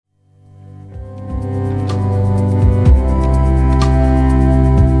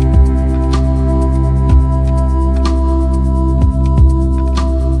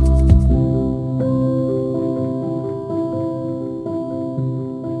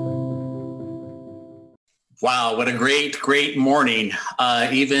Wow, what a great morning,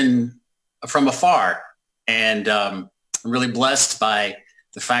 even from afar. And I'm really blessed by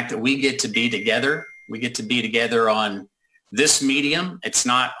the fact that we get to be together. We get to be together on this medium. It's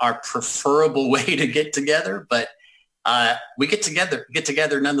not our preferable way to get together, but we get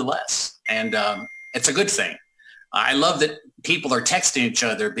together nonetheless. And it's a good thing. I love that people are texting each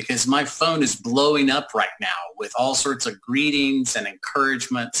other because my phone is blowing up right now with all sorts of greetings and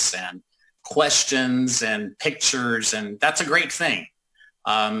encouragements and questions and pictures, and that's a great thing.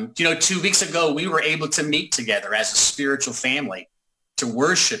 2 weeks ago, we were able to meet together as a spiritual family to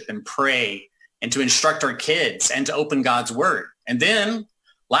worship and pray and to instruct our kids and to open God's word. And then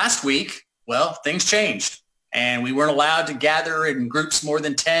last week, well, things changed and we weren't allowed to gather in groups more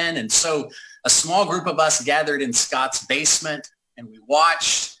than 10. And so a small group of us gathered in Scott's basement and we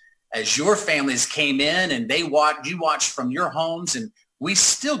watched as your families came in and you watched from your homes, and we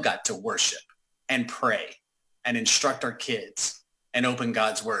still got to worship and pray and instruct our kids and open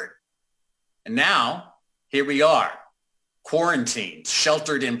God's word. And now here we are, quarantined,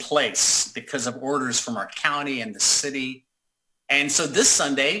 sheltered in place because of orders from our county and the city. And so this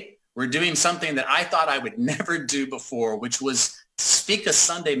Sunday, we're doing something that I thought I would never do before, which was speak a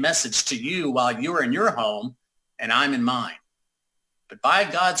Sunday message to you while you're in your home and I'm in mine. But by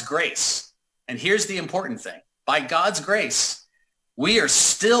God's grace, and here's the important thing, by God's grace, we are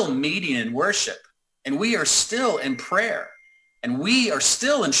still meeting in worship, and we are still in prayer, and we are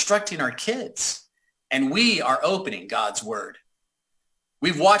still instructing our kids, and we are opening God's word.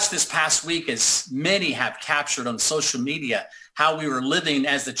 We've watched this past week, as many have captured on social media, how we were living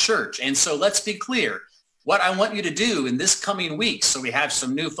as the church. And so let's be clear. What I want you to do in this coming week, so we have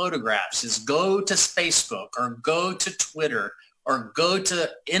some new photographs, is go to Facebook or go to Twitter or go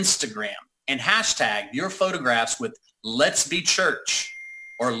to Instagram and hashtag your photographs with Let's Be Church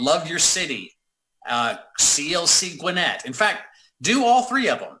or Love Your City, CLC Gwinnett. In fact, do all three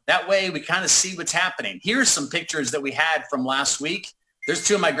of them. That way we kind of see what's happening. Here's some pictures that we had from last week. There's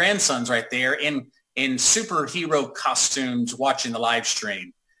two of my grandsons right there in superhero costumes watching the live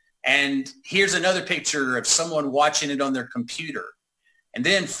stream. And here's another picture of someone watching it on their computer. And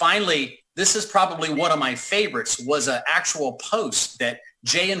then finally, this is probably one of my favorites, was an actual post that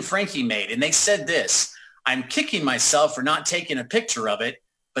Jay and Frankie made. And they said this: I'm kicking myself for not taking a picture of it,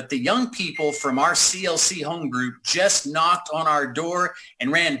 but the young people from our CLC home group just knocked on our door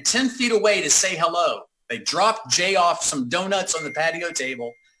and ran 10 feet away to say hello. They dropped Jay off some donuts on the patio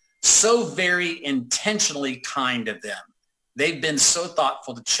table. So very intentionally kind of them. They've been so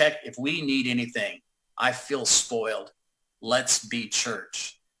thoughtful to check if we need anything. I feel spoiled. Let's be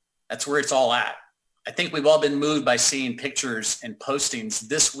church. That's where it's all at. I think we've all been moved by seeing pictures and postings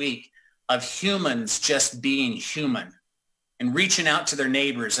this week of humans just being human and reaching out to their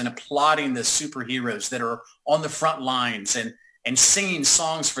neighbors and applauding the superheroes that are on the front lines and singing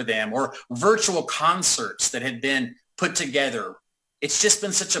songs for them, or virtual concerts that have been put together. It's just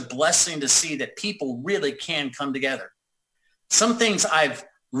been such a blessing to see that people really can come together. Some things that have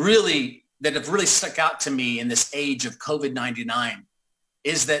really stuck out to me in this age of COVID-19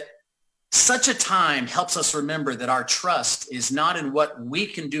 is that such a time helps us remember that our trust is not in what we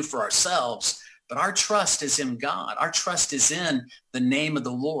can do for ourselves, but our trust is in God. Our trust is in the name of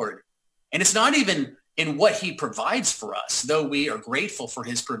the Lord. And it's not even in what he provides for us, though we are grateful for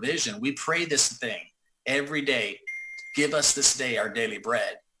his provision. We pray this thing every day: give us this day our daily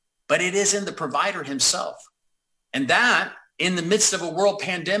bread. But it is in the provider himself. And that, in the midst of a world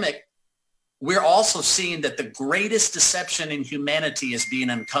pandemic, we're also seeing that the greatest deception in humanity is being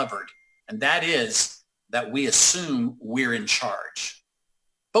uncovered. And that is that we assume we're in charge.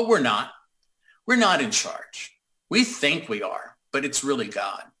 But we're not. We're not in charge. We think we are, but it's really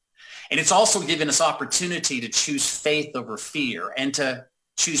God. And it's also given us opportunity to choose faith over fear, and to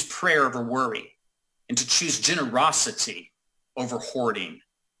choose prayer over worry, and to choose generosity over hoarding,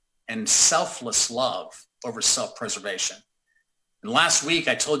 and selfless love over self-preservation. And last week,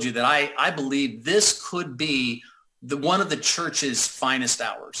 I told you that I believe this could be one of the church's finest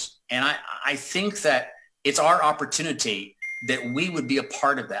hours. And I think that it's our opportunity that we would be a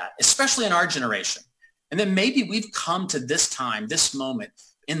part of that, especially in our generation. And then maybe we've come to this time, this moment,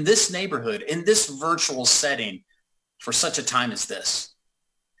 in this neighborhood, in this virtual setting for such a time as this.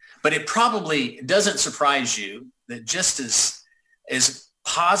 But it probably doesn't surprise you that just as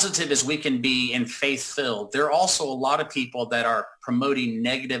positive as we can be and faith-filled, there are also a lot of people that are promoting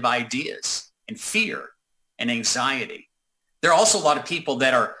negative ideas and fear and anxiety. There are also a lot of people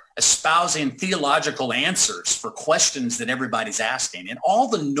that are espousing theological answers for questions that everybody's asking, and all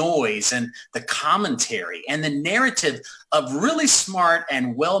the noise and the commentary and the narrative of really smart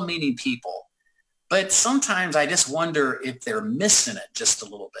and well-meaning people. but sometimes I just wonder if they're missing it just a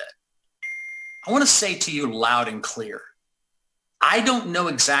little bit. I want to say to you loud and clear, I don't know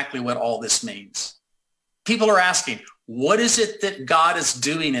exactly what all this means. People are asking, what is it that God is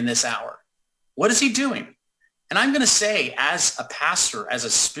doing in this hour? What is he doing? And I'm going to say, as a pastor, as a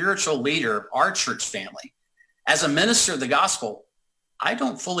spiritual leader of our church family, as a minister of the gospel, I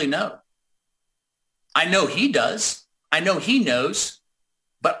don't fully know. I know he does. I know he knows.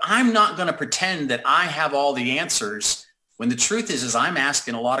 But I'm not going to pretend that I have all the answers when the truth is I'm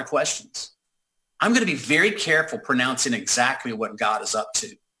asking a lot of questions. I'm going to be very careful pronouncing exactly what God is up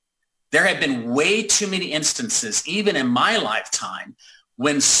to. There have been way too many instances, even in my lifetime,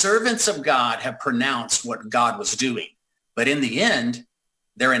 when servants of God have pronounced what God was doing. But in the end,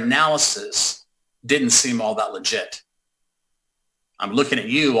 their analysis didn't seem all that legit. I'm looking at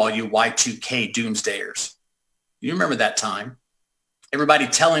you, all you Y2K doomsdayers. You remember that time? Everybody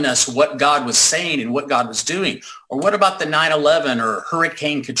telling us what God was saying and what God was doing. Or what about the 9/11 or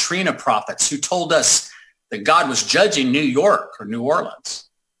Hurricane Katrina prophets who told us that God was judging New York or New Orleans?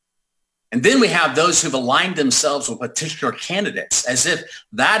 And then we have those who've aligned themselves with particular candidates as if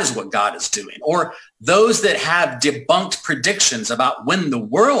that is what God is doing. Or those that have debunked predictions about when the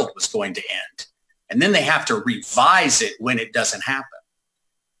world was going to end. And then they have to revise it when it doesn't happen.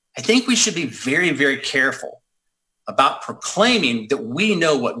 I think we should be very, very careful about proclaiming that we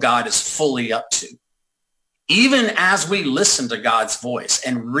know what God is fully up to. Even as we listen to God's voice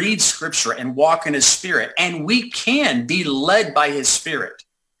and read scripture and walk in his spirit, and we can be led by his spirit,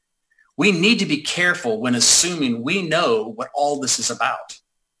 we need to be careful when assuming we know what all this is about.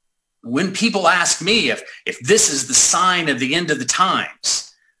 When people ask me if this is the sign of the end of the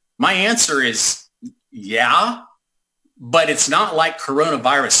times, my answer is yeah, but it's not like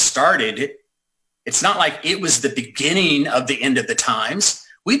coronavirus started. It's not like it was the beginning of the end of the times.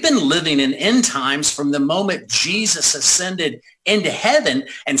 We've been living in end times from the moment Jesus ascended into heaven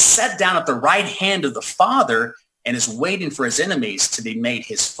and sat down at the right hand of the Father and is waiting for his enemies to be made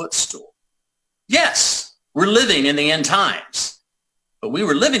his footstool. Yes, we're living in the end times, but we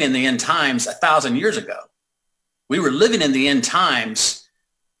were living in the end times 1,000 years ago. We were living in the end times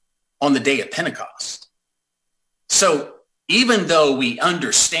on the day of Pentecost. So even though we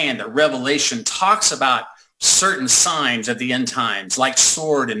understand that Revelation talks about certain signs of the end times, like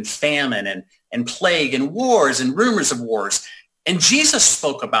sword and famine and plague and wars and rumors of wars, and Jesus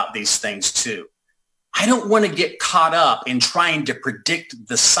spoke about these things too, I don't want to get caught up in trying to predict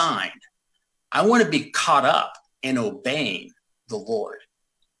the sign. I want to be caught up in obeying the Lord.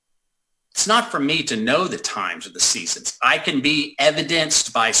 It's not for me to know the times or the seasons. I can be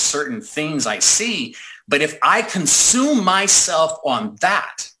evidenced by certain things I see, but if I consume myself on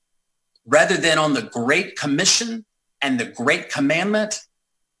that rather than on the Great Commission and the Great Commandment,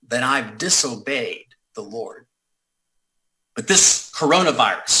 then I've disobeyed the Lord. But this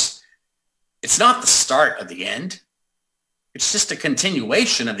coronavirus, it's not the start of the end. It's just a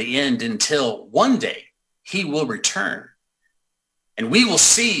continuation of the end until one day he will return. And we will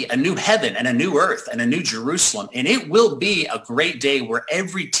see a new heaven and a new earth and a new Jerusalem. And it will be a great day where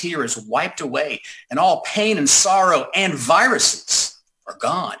every tear is wiped away and all pain and sorrow and viruses are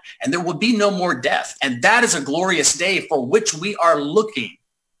gone. And there will be no more death. And that is a glorious day for which we are looking.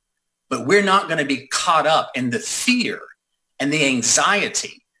 But we're not going to be caught up in the fear and the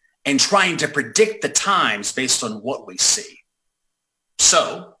anxiety and trying to predict the times based on what we see.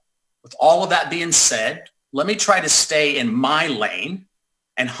 So with all of that being said, let me try to stay in my lane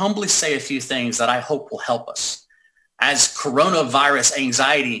and humbly say a few things that I hope will help us as coronavirus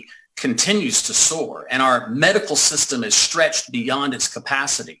anxiety continues to soar and our medical system is stretched beyond its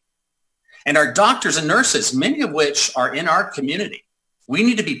capacity. And our doctors and nurses, many of which are in our community, we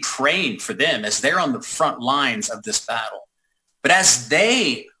need to be praying for them as they're on the front lines of this battle. But as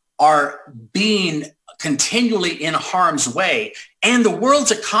they are being continually in harm's way, and the world's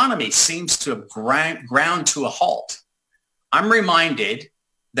economy seems to have ground to a halt, I'm reminded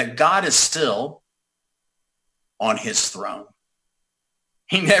that God is still on his throne.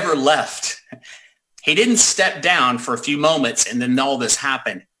 He never left. He didn't step down for a few moments and then all this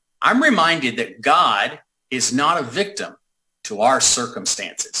happened. I'm reminded that God is not a victim to our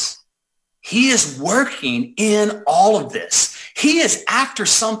circumstances. He is working in all of this. He is after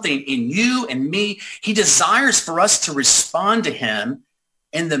something in you and me. He desires for us to respond to him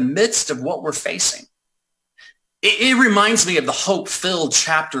in the midst of what we're facing. It reminds me of the hope-filled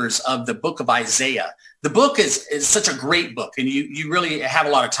chapters of the book of Isaiah. The book is such a great book, and you really have a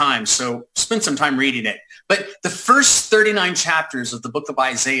lot of time, so spend some time reading it. But the first 39 chapters of the book of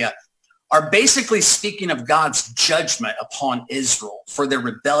Isaiah are basically speaking of God's judgment upon Israel for their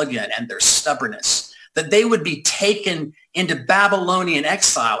rebellion and their stubbornness. that they would be taken into Babylonian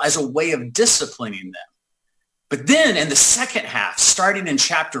exile as a way of disciplining them. But then in the second half, starting in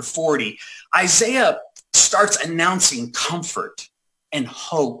chapter 40, Isaiah starts announcing comfort and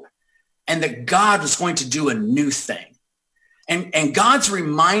hope and that God was going to do a new thing. And God's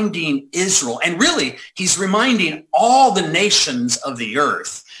reminding Israel, and really he's reminding all the nations of the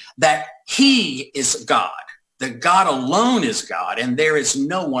earth that he is God, that God alone is God, and there is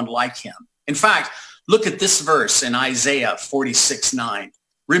no one like him. In fact, look at this verse in Isaiah 46:9.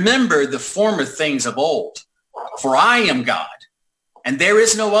 Remember the former things of old, for I am God, and there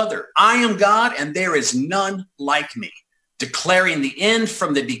is no other. I am God, and there is none like me, declaring the end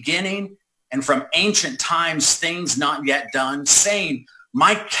from the beginning, and from ancient times things not yet done, saying,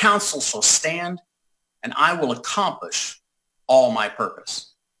 my counsel shall stand, and I will accomplish all my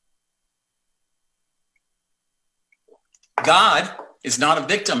purpose. God is not a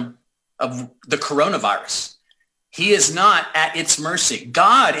victim of the coronavirus. He is not at its mercy.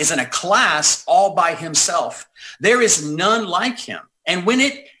 God is in a class all by himself. There is none like him. And when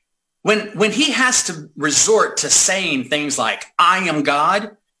he has to resort to saying things like, I am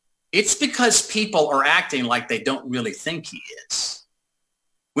God, it's because people are acting like they don't really think he is.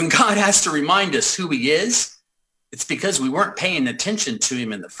 When God has to remind us who he is, it's because we weren't paying attention to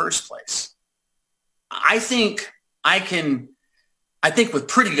him in the first place. I think with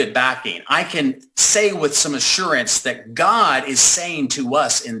pretty good backing, I can say with some assurance that God is saying to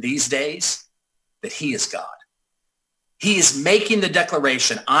us in these days that he is God. He is making the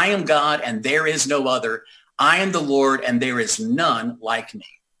declaration, I am God and there is no other. I am the Lord and there is none like me.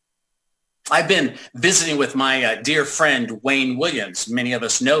 I've been visiting with my dear friend, Wayne Williams. Many of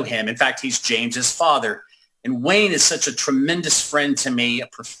us know him. In fact, he's James's father. And Wayne is such a tremendous friend to me, a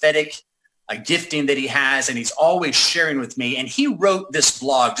prophetic gifting that he has, and he's always sharing with me. And he wrote this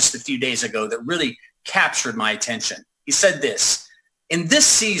blog just a few days ago that really captured my attention. He said this, in this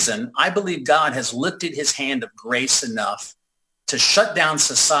season, I believe God has lifted his hand of grace enough to shut down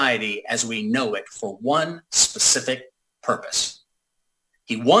society as we know it for one specific purpose.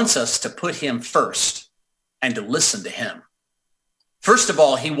 He wants us to put him first and to listen to him. First of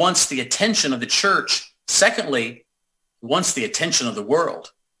all, he wants the attention of the church. Secondly, he wants the attention of the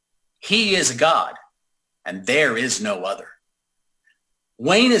world. He is God, and there is no other.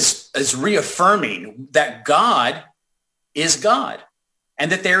 Wayne is reaffirming that God is God,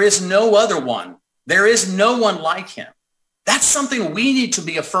 and that there is no other one. There is no one like him. That's something we need to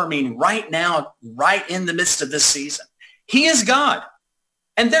be affirming right now, right in the midst of this season. He is God.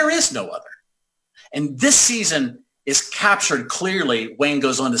 And there is no other. And this season is captured clearly, Wayne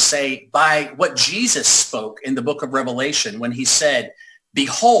goes on to say, by what Jesus spoke in the book of Revelation when he said,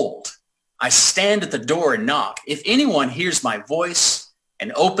 behold, I stand at the door and knock. If anyone hears my voice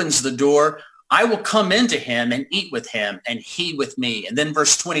and opens the door, I will come into him and eat with him and he with me. And then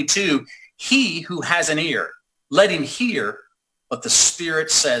verse 22, he who has an ear, let him hear what the Spirit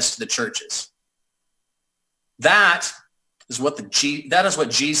says to the churches. That is what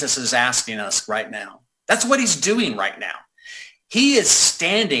Jesus is asking us right now. That's what he's doing right now. He is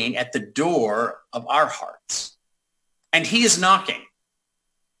standing at the door of our hearts, and he is knocking.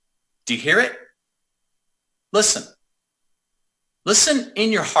 Do you hear it? Listen. Listen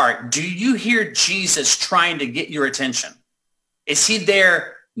in your heart. Do you hear Jesus trying to get your attention? Is he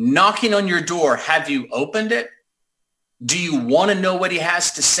there knocking on your door? Have you opened it? Do you want to know what he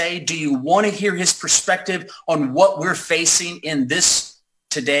has to say? Do you want to hear his perspective on what we're facing in this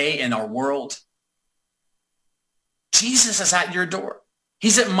today in our world? Jesus is at your door.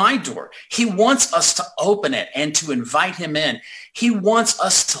 He's at my door. He wants us to open it and to invite him in. He wants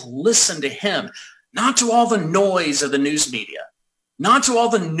us to listen to him, not to all the noise of the news media, not to all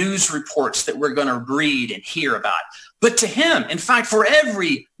the news reports that we're going to read and hear about, but to him. In fact, for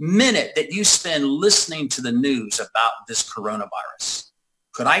every minute that you spend listening to the news about this coronavirus,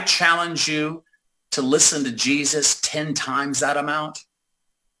 could I challenge you to listen to Jesus 10 times that amount?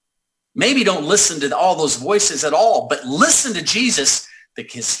 Maybe don't listen to all those voices at all, but listen to Jesus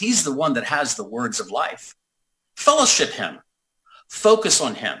because he's the one that has the words of life. Fellowship him. Focus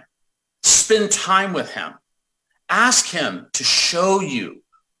on him. Spend time with him. Ask him to show you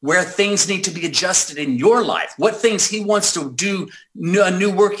where things need to be adjusted in your life, what things he wants to do a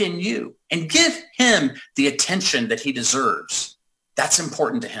new work in you, and give him the attention that he deserves. That's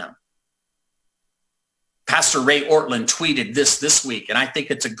important to him. Pastor Ray Ortlund tweeted this week, and I think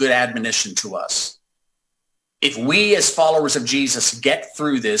it's a good admonition to us. If we as followers of Jesus get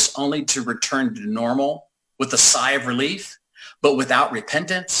through this only to return to normal with a sigh of relief, but without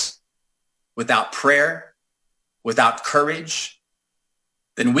repentance, without prayer, without courage,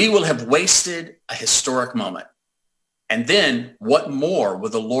 then we will have wasted a historic moment. And then what more will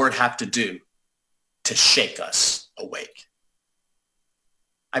the Lord have to do to shake us awake?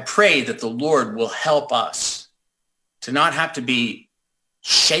 I pray that the Lord will help us to not have to be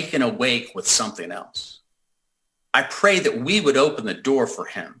shaken awake with something else. I pray that we would open the door for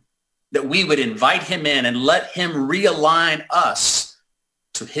him, that we would invite him in and let him realign us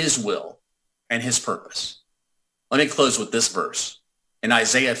to his will and his purpose. Let me close with this verse in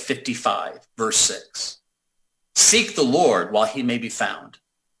Isaiah 55, verse 6. Seek the Lord while he may be found.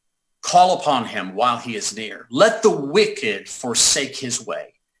 Call upon him while he is near. Let the wicked forsake his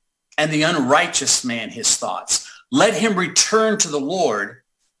way, and the unrighteous man his thoughts. Let him return to the Lord,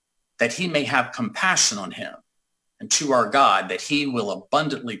 that he may have compassion on him, and to our God, that he will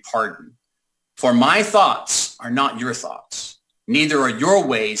abundantly pardon. For my thoughts are not your thoughts, neither are your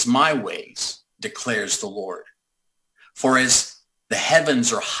ways my ways, declares the Lord. For as the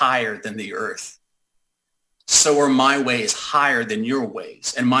heavens are higher than the earth, so are my ways higher than your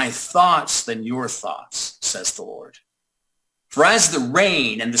ways, and my thoughts than your thoughts, says the Lord. For as the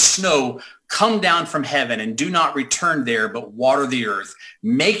rain and the snow come down from heaven and do not return there, but water the earth,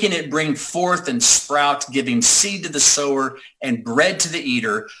 making it bring forth and sprout, giving seed to the sower and bread to the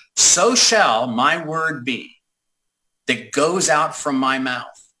eater, so shall my word be that goes out from my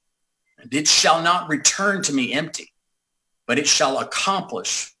mouth. And it shall not return to me empty, but it shall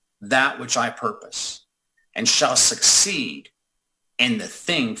accomplish that which I purpose, and shall succeed in the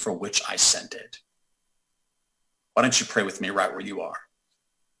thing for which I sent it. Why don't you pray with me right where you are?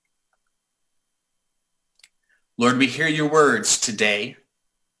 Lord, we hear your words today.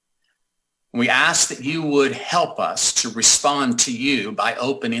 We ask that you would help us to respond to you by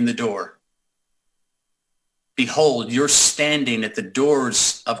opening the door. Behold, you're standing at the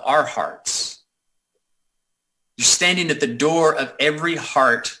doors of our hearts. You're standing at the door of every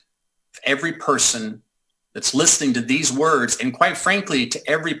heart, of every person that's listening to these words, and quite frankly, to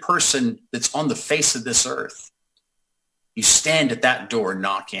every person that's on the face of this earth. You stand at that door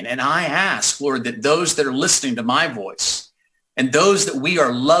knocking. And I ask, Lord, that those that are listening to my voice and those that we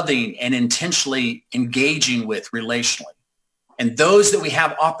are loving and intentionally engaging with relationally, and those that we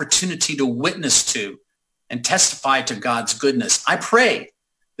have opportunity to witness to and testify to God's goodness, I pray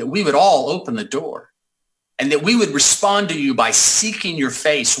that we would all open the door and that we would respond to you by seeking your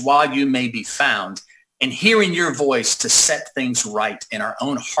face while you may be found, and hearing your voice to set things right in our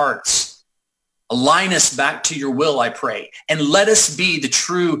own hearts. Align us back to your will, I pray, and let us be the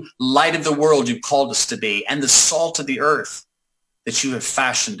true light of the world you've called us to be, and the salt of the earth that you have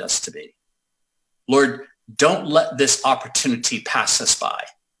fashioned us to be. Lord, don't let this opportunity pass us by.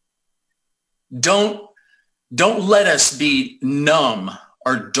 Don't let us be numb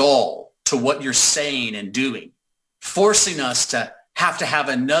or dull to what you're saying and doing, forcing us to have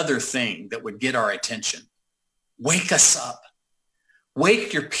another thing that would get our attention. Wake us up.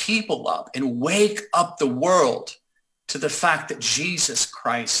 Wake your people up, and wake up the world to the fact that Jesus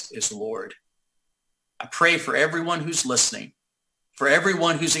Christ is Lord. I pray for everyone who's listening, for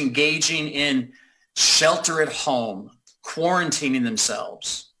everyone who's engaging in shelter at home, quarantining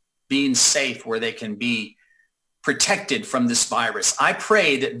themselves, being safe where they can be protected from this virus. I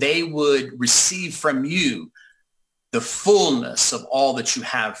pray that they would receive from you the fullness of all that you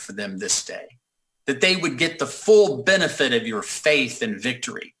have for them this day, that they would get the full benefit of your faith and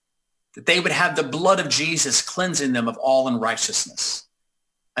victory, that they would have the blood of Jesus cleansing them of all unrighteousness,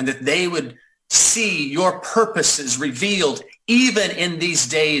 and that they would see your purposes revealed even in these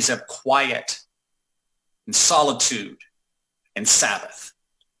days of quiet and solitude and Sabbath.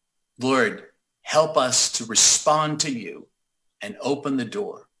 Lord, help us to respond to you and open the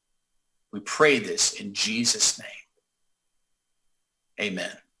door. We pray this in Jesus' name.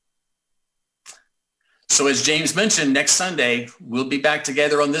 Amen. So as James mentioned, next Sunday, we'll be back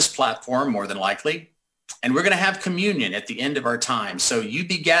together on this platform, more than likely, and we're going to have communion at the end of our time. So you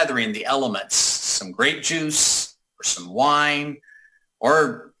be gathering the elements, some grape juice or some wine,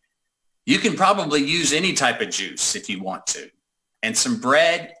 or you can probably use any type of juice if you want to, and some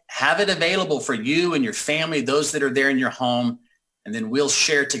bread. Have it available for you and your family, those that are there in your home, and then we'll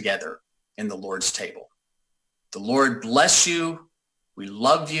share together in the Lord's table. The Lord bless you. We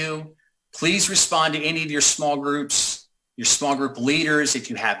love you. Please respond to any of your small groups, your small group leaders. If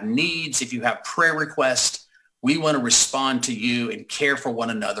you have needs, if you have prayer requests, we want to respond to you and care for one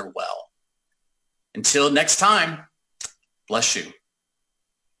another well. Until next time, bless you.